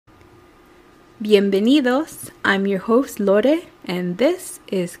Bienvenidos, I'm your host Lore, and this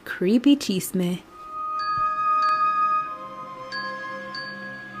is Creepy Chisme.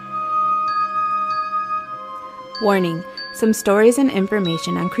 Warning, some stories and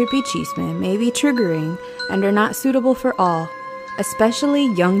information on Creepy Chisme may be triggering and are not suitable for all,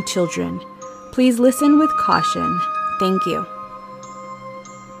 especially young children. Please listen with caution. Thank you.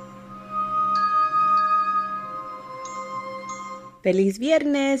 Feliz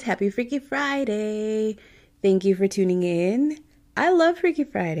Viernes! Happy Freaky Friday! Thank you for tuning in. I love Freaky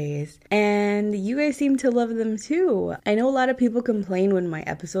Fridays, and you guys seem to love them too. I know a lot of people complain when my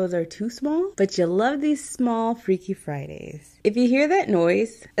episodes are too small, but you love these small Freaky Fridays. If you hear that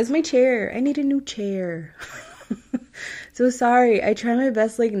noise, it's my chair. I need a new chair. So sorry, I try my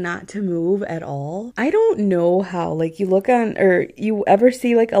best not to move at all. I don't know how, you look on, or you ever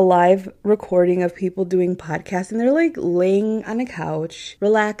see a live recording of people doing podcasts and they're laying on a couch,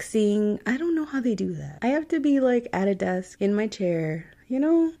 relaxing. I don't know how they do that. I have to be at a desk in my chair.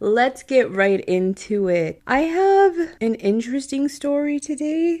 Let's get right into it. I have an interesting story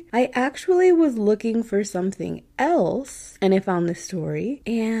today. I actually was looking for something else and I found this story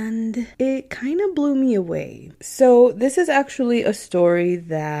and it kind of blew me away. So this is actually a story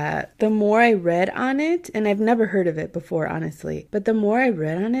that the more I read on it, and I've never heard of it before, honestly, but the more I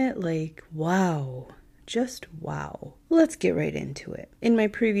read on it, wow. Just wow. Let's get right into it. In my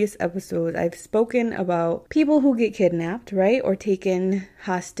previous episodes, I've spoken about people who get kidnapped, right? Or taken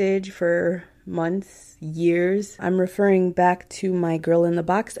hostage for months, years. I'm referring back to my Girl in the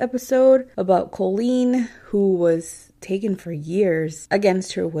Box episode about Colleen, who was taken for years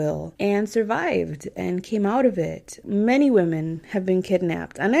against her will and survived and came out of it. Many women have been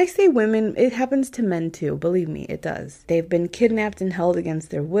kidnapped. And I say women, it happens to men too. Believe me, it does. They've been kidnapped and held against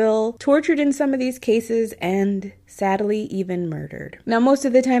their will, tortured in some of these cases, and sadly even murdered. Now, most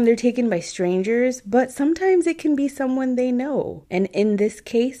of the time they're taken by strangers, but sometimes it can be someone they know. And in this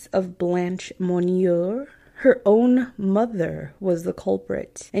case of Blanche Monnier, her own mother was the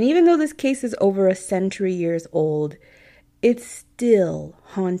culprit. And even though this case is over a century years old, it's still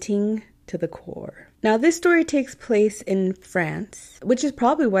haunting to the core. Now, this story takes place in France, which is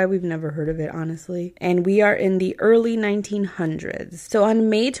probably why we've never heard of it, honestly. And we are in the early 1900s. So on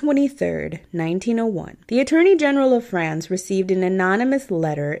May 23rd, 1901, the Attorney General of France received an anonymous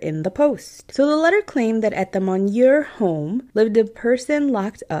letter in the post. So the letter claimed that at the Monnier home lived a person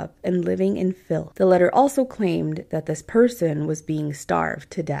locked up and living in filth. The letter also claimed that this person was being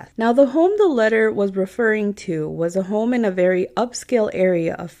starved to death. Now, the home the letter was referring to was a home in a very upscale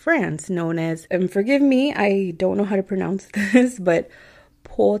area of France known as, and forgive me, I don't know how to pronounce this, but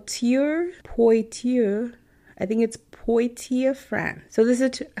Poitiers, I think it's Poitiers, France. So this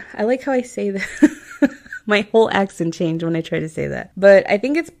is, I like how I say that. My whole accent changed when I try to say that. But I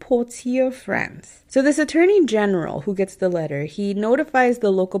think it's Poitiers, France. So this attorney general who gets the letter, he notifies the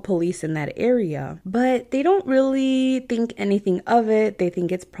local police in that area, but they don't really think anything of it. They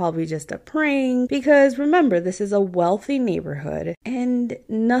think it's probably just a prank because remember, this is a wealthy neighborhood and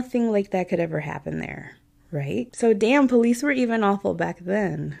nothing like that could ever happen there, right? So damn, police were even awful back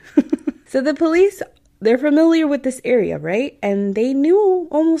then. So the police, they're familiar with this area, right? And they knew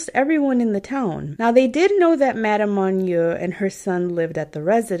almost everyone in the town. Now, they did know that Madame Monnier and her son lived at the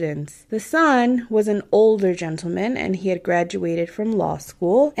residence. The son was an older gentleman, and he had graduated from law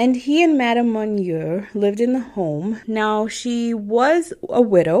school. And he and Madame Monnier lived in the home. Now, she was a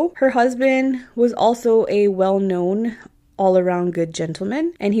widow. Her husband was also a well-known all-around good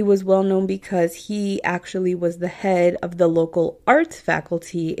gentleman, and he was well known because he actually was the head of the local arts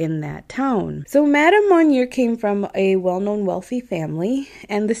faculty in that town. So Madame Monnier came from a well-known wealthy family,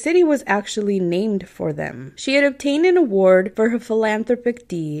 and the city was actually named for them. She had obtained an award for her philanthropic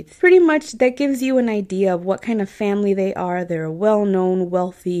deeds. Pretty much that gives you an idea of what kind of family they are. They're a well-known,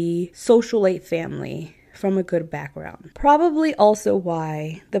 wealthy, socialite family from a good background. Probably also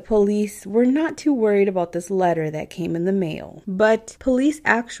why the police were not too worried about this letter that came in the mail. But police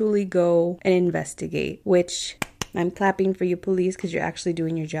actually go and investigate, which I'm clapping for you, police, because you're actually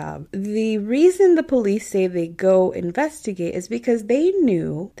doing your job. The reason the police say they go investigate is because they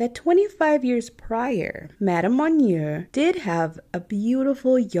knew that 25 years prior, Madame Monnier did have a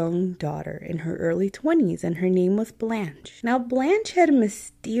beautiful young daughter in her early 20s, and her name was Blanche. Now, Blanche had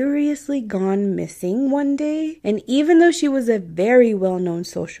mysteriously gone missing one day, and even though she was a very well-known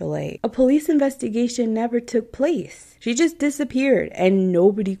socialite, a police investigation never took place. She just disappeared and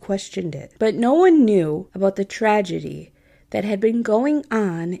nobody questioned it. But no one knew about the tragedy that had been going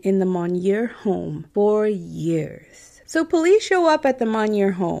on in the Monnier home for years. So police show up at the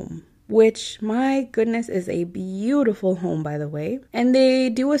Monnier home. which, my goodness, is a beautiful home, by the way. And they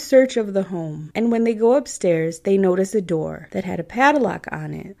do a search of the home. And when they go upstairs, they notice a door that had a padlock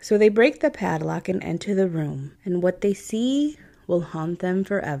on it. So they break the padlock and enter the room. And what they see will haunt them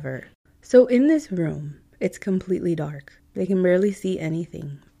forever. So in this room, it's completely dark. They can barely see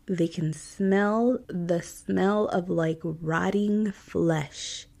anything. They can smell the smell of like rotting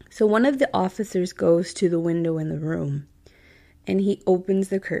flesh. So one of the officers goes to the window in the room and he opens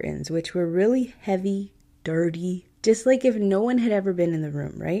the curtains, which were really heavy, dirty, just like if no one had ever been in the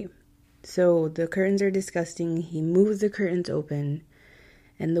room, right? So the curtains are disgusting. He moves the curtains open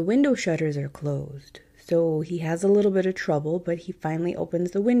and the window shutters are closed. So he has a little bit of trouble, but he finally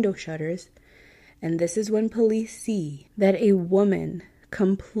opens the window shutters. And this is when police see that a woman,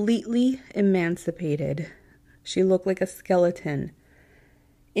 completely emancipated, she looked like a skeleton,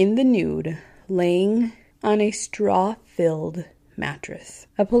 in the nude, laying on a straw-filled mattress.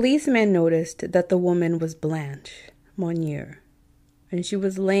 A policeman noticed that the woman was Blanche Monnier, and she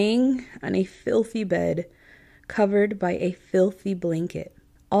was laying on a filthy bed covered by a filthy blanket.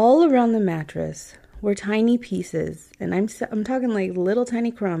 All around the mattress were tiny pieces, and I'm talking like little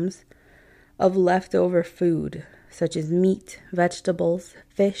tiny crumbs of leftover food, such as meat, vegetables,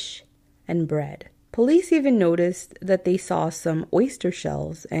 fish, and bread. Police even noticed that they saw some oyster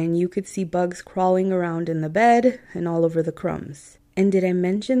shells, and you could see bugs crawling around in the bed and all over the crumbs. And did I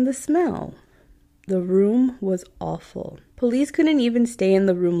mention the smell? The room was awful. Police couldn't even stay in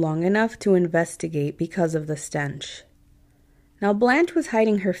the room long enough to investigate because of the stench. Now Blanche was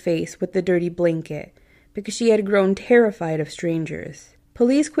hiding her face with the dirty blanket because she had grown terrified of strangers.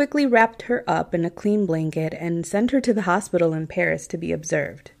 Police quickly wrapped her up in a clean blanket and sent her to the hospital in Paris to be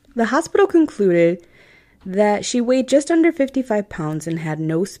observed. The hospital concluded that she weighed just under 55 pounds and had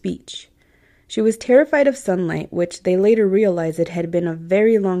no speech. She was terrified of sunlight, which they later realized it had been a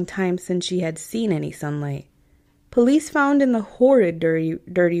very long time since she had seen any sunlight. Police found in the horrid,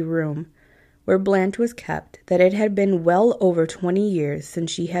 dirty room where Blanche was kept that it had been well over 20 years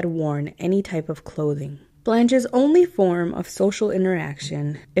since she had worn any type of clothing. Blanche's only form of social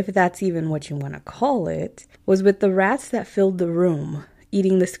interaction, if that's even what you want to call it, was with the rats that filled the room,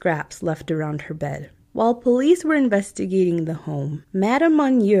 eating the scraps left around her bed. While police were investigating the home, Madame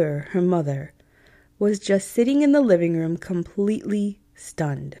Monnier, her mother, was just sitting in the living room completely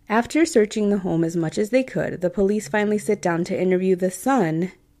stunned. After searching the home as much as they could, the police finally sit down to interview the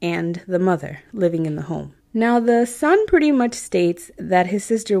son and the mother living in the home. Now, the son pretty much states that his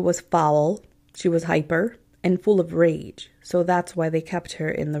sister was foul, she was hyper, and full of rage, so that's why they kept her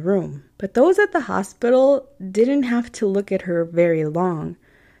in the room. But those at the hospital didn't have to look at her very long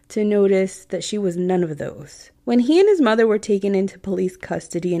to notice that she was none of those. When he and his mother were taken into police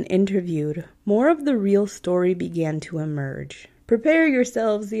custody and interviewed, more of the real story began to emerge. Prepare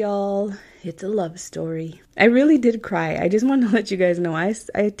yourselves, y'all. It's a love story. I really did cry. I just want to let you guys know I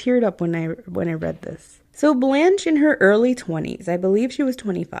teared up when I read this. So Blanche, in her early 20s, I believe she was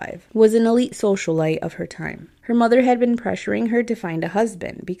 25, was an elite socialite of her time. Her mother had been pressuring her to find a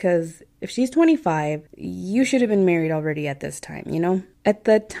husband because if she's 25, you should have been married already at this time, you know? At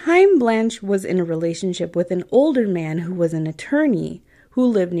the time, Blanche was in a relationship with an older man who was an attorney who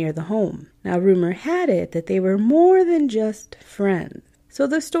lived near the home. Now, rumor had it that they were more than just friends. So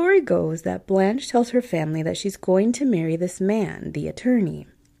the story goes that Blanche tells her family that she's going to marry this man, the attorney.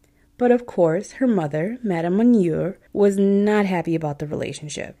 But of course, her mother, Madame Monnier, was not happy about the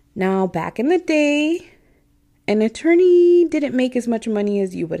relationship. Now, back in the day, an attorney didn't make as much money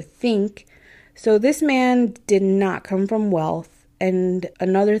as you would think, so this man did not come from wealth. And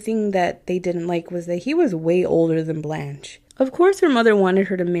another thing that they didn't like was that he was way older than Blanche. Of course, her mother wanted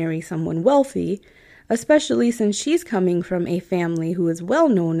her to marry someone wealthy, especially since she's coming from a family who is well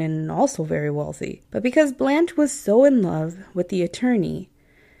known and also very wealthy. But because Blanche was so in love with the attorney,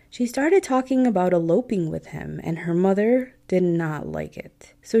 she started talking about eloping with him, and her mother did not like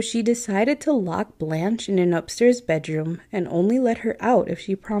it. So she decided to lock Blanche in an upstairs bedroom and only let her out if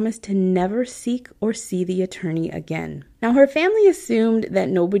she promised to never seek or see the attorney again. Now, her family assumed that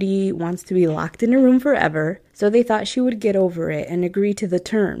nobody wants to be locked in a room forever, so they thought she would get over it and agree to the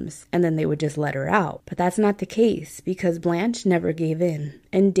terms, and then they would just let her out. But that's not the case, because Blanche never gave in,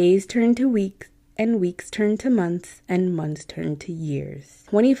 and days turned to weeks, and weeks turned to months, and months turned to years.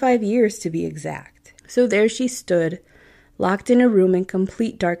 25 years to be exact. So there she stood, locked in a room in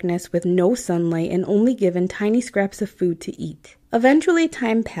complete darkness with no sunlight and only given tiny scraps of food to eat. Eventually,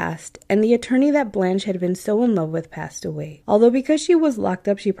 time passed, and the attorney that Blanche had been so in love with passed away. Although because she was locked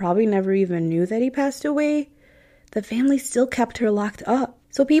up, she probably never even knew that he passed away, the family still kept her locked up.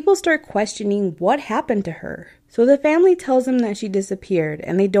 So people start questioning what happened to her. So the family tells them that she disappeared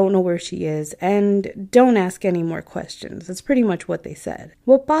and they don't know where she is and don't ask any more questions. That's pretty much what they said.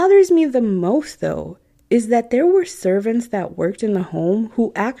 What bothers me the most, though, is that there were servants that worked in the home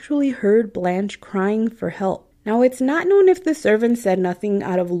who actually heard Blanche crying for help. Now, it's not known if the servants said nothing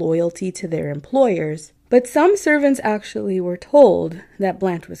out of loyalty to their employers, but some servants actually were told that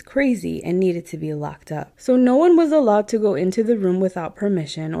Blanche was crazy and needed to be locked up. So no one was allowed to go into the room without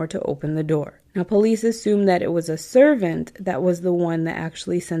permission or to open the door. Now, police assumed that it was a servant that was the one that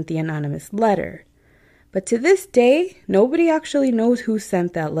actually sent the anonymous letter. But to this day, nobody actually knows who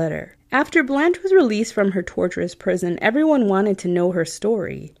sent that letter. After Blanche was released from her torturous prison, everyone wanted to know her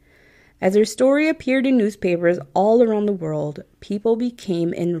story. As her story appeared in newspapers all around the world, people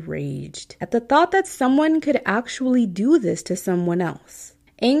became enraged at the thought that someone could actually do this to someone else.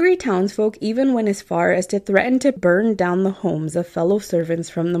 Angry townsfolk even went as far as to threaten to burn down the homes of fellow servants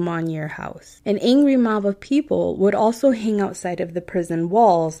from the Monnier house. An angry mob of people would also hang outside of the prison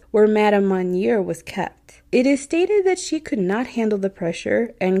walls where Madame Monnier was kept. It is stated that she could not handle the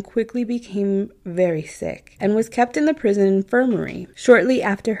pressure and quickly became very sick and was kept in the prison infirmary shortly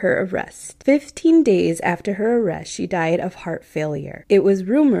after her arrest. 15 days after her arrest, she died of heart failure. It was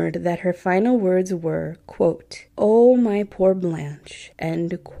rumored that her final words were, quote, "Oh, my poor Blanche,"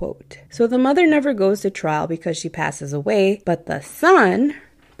 end quote. So the mother never goes to trial because she passes away, but the son,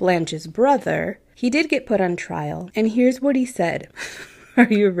 Blanche's brother, he did get put on trial, and here's what he said. Are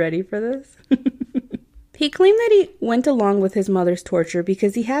you ready for this? He claimed that he went along with his mother's torture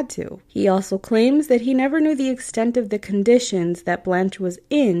because he had to. He also claims that he never knew the extent of the conditions that Blanche was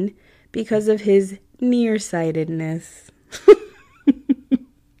in because of his nearsightedness.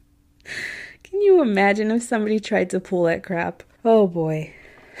 Can you imagine if somebody tried to pull that crap? Oh boy.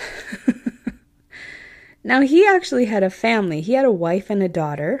 Now, he actually had a family. He had a wife and a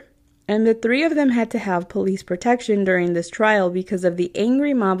daughter. And the three of them had to have police protection during this trial because of the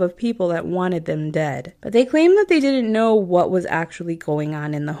angry mob of people that wanted them dead. But they claimed that they didn't know what was actually going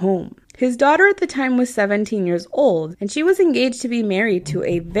on in the home. His daughter at the time was 17 years old, and she was engaged to be married to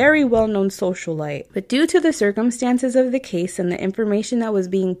a very well-known socialite. But due to the circumstances of the case and the information that was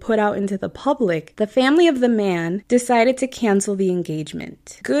being put out into the public, the family of the man decided to cancel the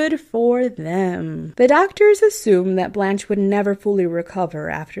engagement. Good for them. The doctors assumed that Blanche would never fully recover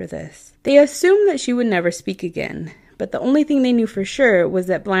after this. They assumed that she would never speak again. But the only thing they knew for sure was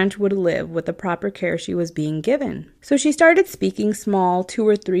that Blanche would live with the proper care she was being given. So she started speaking small 2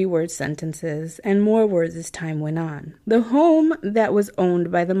 or 3 word sentences and more words as time went on. The home that was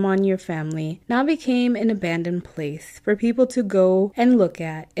owned by the Monnier family now became an abandoned place for people to go and look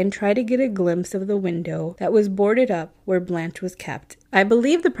at and try to get a glimpse of the window that was boarded up where Blanche was kept. I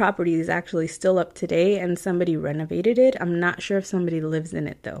believe the property is actually still up today and somebody renovated it. I'm not sure if somebody lives in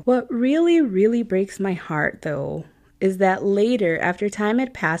it though. What really breaks my heart though is that later, after time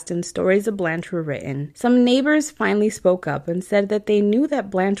had passed and stories of Blanche were written, some neighbors finally spoke up and said that they knew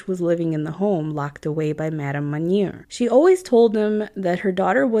that Blanche was living in the home locked away by Madame Monnier. She always told them that her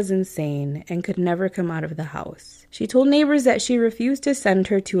daughter was insane and could never come out of the house. She told neighbors that she refused to send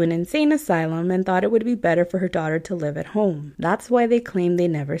her to an insane asylum and thought it would be better for her daughter to live at home. That's why they claim they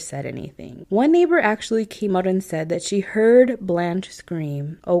never said anything. One neighbor actually came out and said that she heard Blanche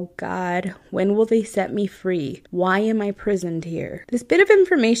scream, "Oh God, when will they set me free? Why am I prisoned here?" This bit of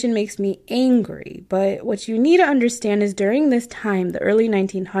information makes me angry, but what you need to understand is during this time, the early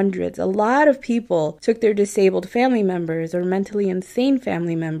 1900s, a lot of people took their disabled family members or mentally insane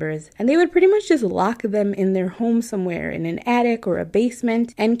family members, and they would pretty much just lock them in their home somewhere in an attic or a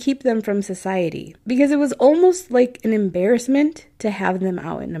basement and keep them from society because it was almost like an embarrassment to have them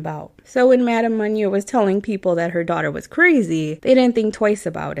out and about. So when Madame Monnier was telling people that her daughter was crazy, they didn't think twice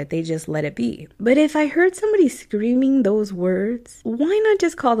about it. They just let it be. But if I heard somebody screaming those words, why not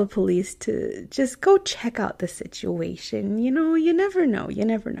just call the police to just go check out the situation? You know, you never know. You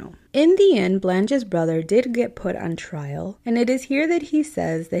never know. In the end, Blanche's brother did get put on trial, and it is here that he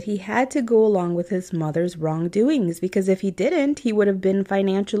says that he had to go along with his mother's wrongdoings because if he didn't, he would have been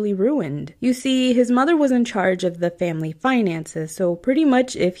financially ruined. You see, his mother was in charge of the family finances, so pretty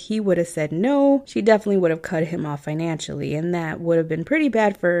much if he would have said no, she definitely would have cut him off financially, and that would have been pretty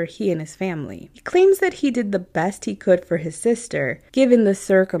bad for he and his family. He claims that he did the best he could for his sister, given the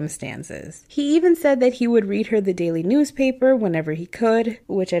circumstances. He even said that he would read her the daily newspaper whenever he could,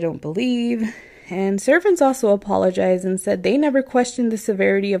 which I don't believe. And servants also apologized and said they never questioned the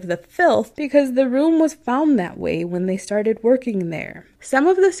severity of the filth because the room was found that way when they started working there. Some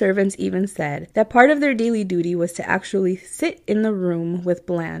of the servants even said that part of their daily duty was to actually sit in the room with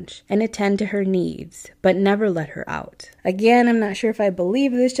Blanche and attend to her needs, but never let her out. Again, I'm not sure if I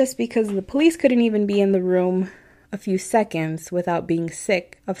believe this just because the police couldn't even be in the room a few seconds without being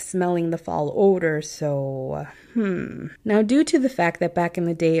sick of smelling the foul odor, so Now, due to the fact that back in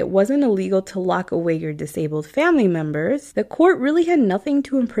the day it wasn't illegal to lock away your disabled family members, the court really had nothing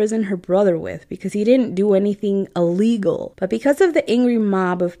to imprison her brother with because he didn't do anything illegal. But because of the angry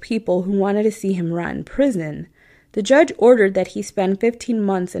mob of people who wanted to see him rot in prison, the judge ordered that he spend 15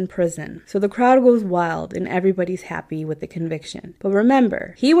 months in prison. So the crowd goes wild and everybody's happy with the conviction. But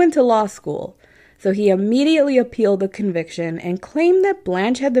remember, he went to law school. So he immediately appealed the conviction and claimed that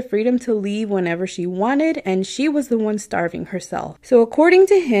Blanche had the freedom to leave whenever she wanted and she was the one starving herself. So according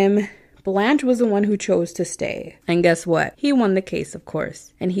to him, Blanche was the one who chose to stay. And guess what? He won the case, of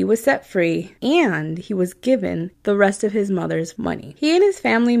course. And he was set free and he was given the rest of his mother's money. He and his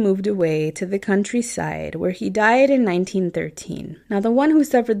family moved away to the countryside where he died in 1913. Now, the one who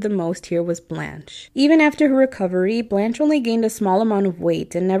suffered the most here was Blanche. Even after her recovery, Blanche only gained a small amount of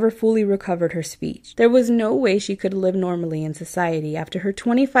weight and never fully recovered her speech. There was no way she could live normally in society after her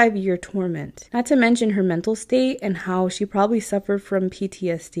 25-year torment. Not to mention her mental state and how she probably suffered from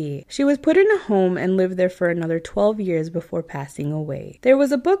PTSD. She was put in a home and lived there for another 12 years before passing away. There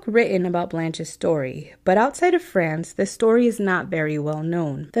was a book written about Blanche's story, but outside of France, the story is not very well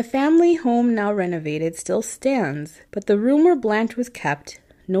known. The family home, now renovated, still stands, but the room where Blanche was kept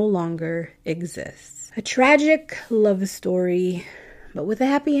no longer exists. A tragic love story, but with a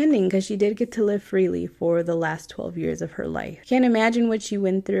happy ending because she did get to live freely for the last 12 years of her life. Can't imagine what she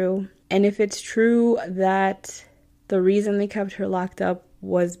went through, and if it's true that the reason they kept her locked up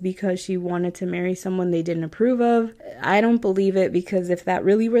was because she wanted to marry someone they didn't approve of, I don't believe it, because if that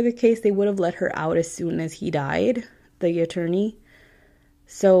really were the case, they would have let her out as soon as he died, the attorney.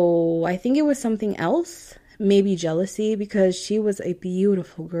 So I think it was something else, maybe jealousy, because she was a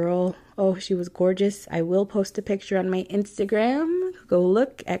beautiful girl. Oh, she was gorgeous. I will post a picture on my Instagram. Go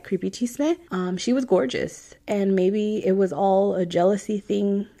look at Creepy Chisme. She was gorgeous, and maybe it was all a jealousy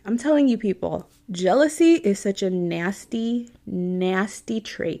thing. I'm telling you, people, jealousy is such a nasty, nasty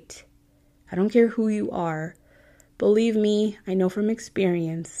trait. I don't care who you are. Believe me, I know from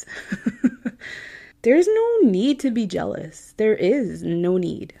experience. There's no need to be jealous. There is no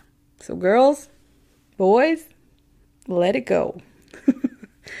need. So girls, boys, let it go.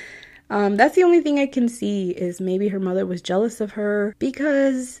 That's the only thing I can see is maybe her mother was jealous of her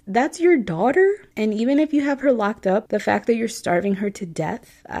because that's your daughter. And even if you have her locked up, the fact that you're starving her to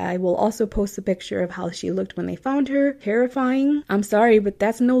death, I will also post a picture of how she looked when they found her. Terrifying. I'm sorry, but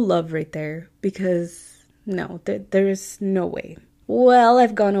that's no love right there because no, there's no way. Well,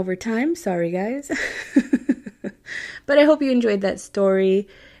 I've gone over time. Sorry, guys. But I hope you enjoyed that story.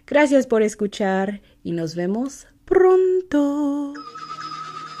 Gracias por escuchar y nos vemos pronto.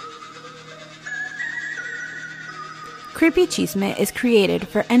 Creepy Chisme is created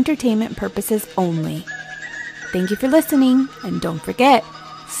for entertainment purposes only. Thank you for listening, and don't forget,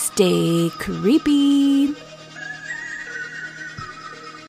 stay creepy!